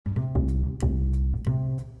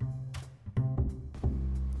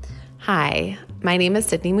Hi, my name is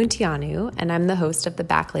Sydney Mutianu, and I'm the host of the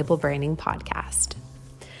Back Label Branding Podcast.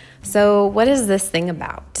 So what is this thing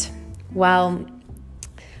about? Well,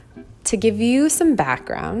 to give you some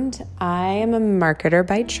background, I am a marketer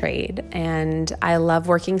by trade, and I love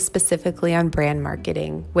working specifically on brand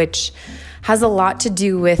marketing, which has a lot to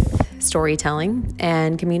do with storytelling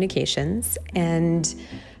and communications and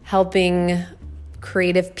helping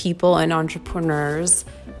creative people and entrepreneurs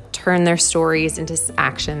turn their stories into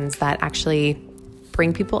actions that actually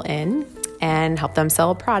bring people in and help them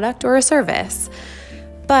sell a product or a service.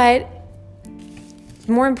 But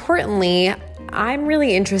more importantly, I'm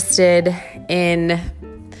really interested in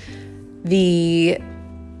the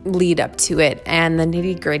lead up to it and the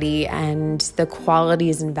nitty-gritty and the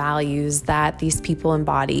qualities and values that these people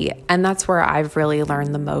embody. And that's where I've really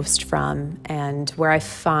learned the most from and where I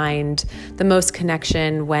find the most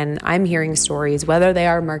connection when I'm hearing stories, whether they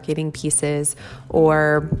are marketing pieces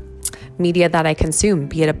or media that I consume,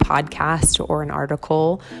 be it a podcast or an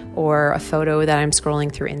article or a photo that I'm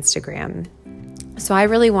scrolling through Instagram. So I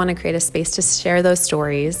really want to create a space to share those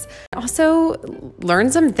stories, also learn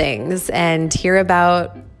some things and hear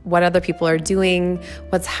about what other people are doing,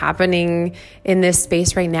 what's happening in this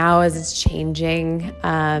space right now as it's changing,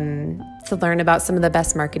 to learn about some of the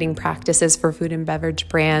best marketing practices for food and beverage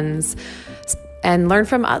brands and learn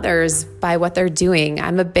from others by what they're doing.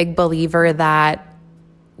 I'm a big believer that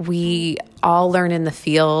we all learn in the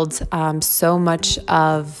field. So much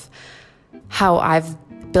of how I've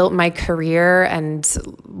built my career and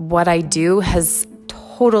what I do has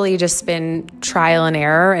totally just been trial and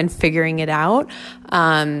error and figuring it out.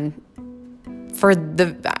 For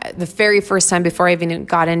the very first time before I even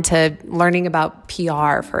got into learning about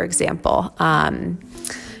PR, for example,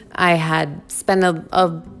 I had spent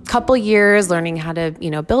a couple years learning how to,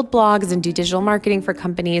 build blogs and do digital marketing for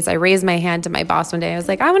companies. I raised my hand to my boss one day. I was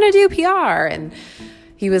like, I want to do PR. And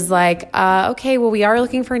he was like, okay, well, we are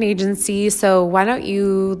looking for an agency. So why don't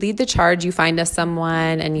you lead the charge? You find us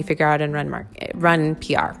someone and you figure out and run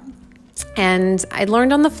PR. And I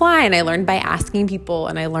learned on the fly, and I learned by asking people,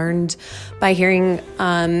 and I learned by hearing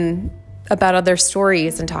about other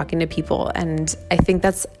stories and talking to people. And I think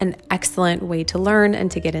that's an excellent way to learn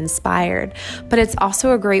and to get inspired. But it's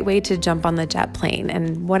also a great way to jump on the jet plane.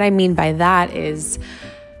 And what I mean by that is,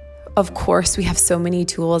 of course, we have so many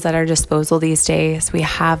tools at our disposal these days. We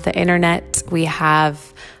have the internet, we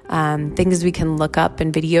have things we can look up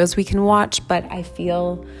and videos we can watch, but I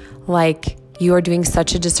feel like you are doing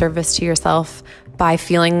such a disservice to yourself by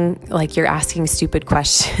feeling like you're asking stupid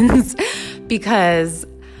questions because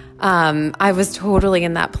I was totally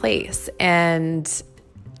in that place, and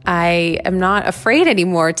I am not afraid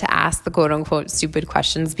anymore to ask the quote unquote stupid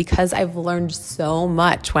questions because I've learned so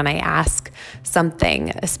much when I ask something,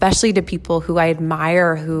 especially to people who I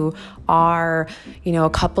admire, who are, a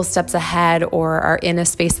couple steps ahead or are in a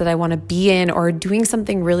space that I want to be in or doing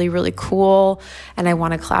something really, really cool and I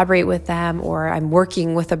want to collaborate with them, or I'm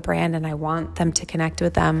working with a brand and I want them to connect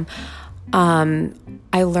with them.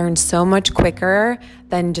 I learned so much quicker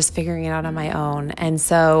than just figuring it out on my own. And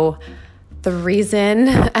so the reason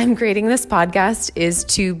I'm creating this podcast is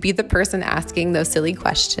to be the person asking those silly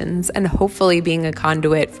questions and hopefully being a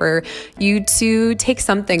conduit for you to take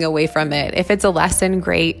something away from it. If it's a lesson,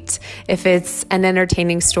 great. If it's an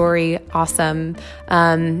entertaining story, awesome.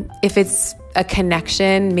 If it's a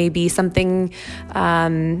connection, maybe something,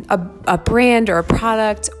 a brand or a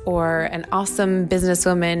product or an awesome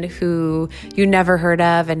businesswoman who you never heard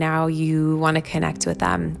of and now you want to connect with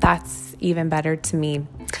them. That's even better to me.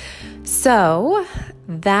 So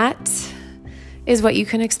that is what you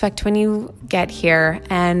can expect when you get here.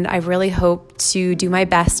 And I really hope to do my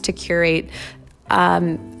best to curate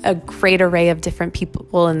a great array of different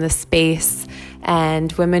people in this space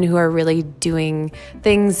and women who are really doing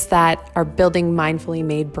things that are building mindfully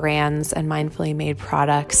made brands and mindfully made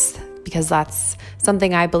products, because that's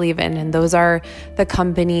something I believe in. And those are the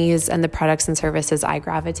companies and the products and services I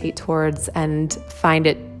gravitate towards and find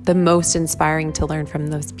it the most inspiring to learn from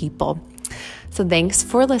those people. So thanks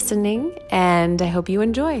for listening, and I hope you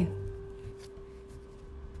enjoy.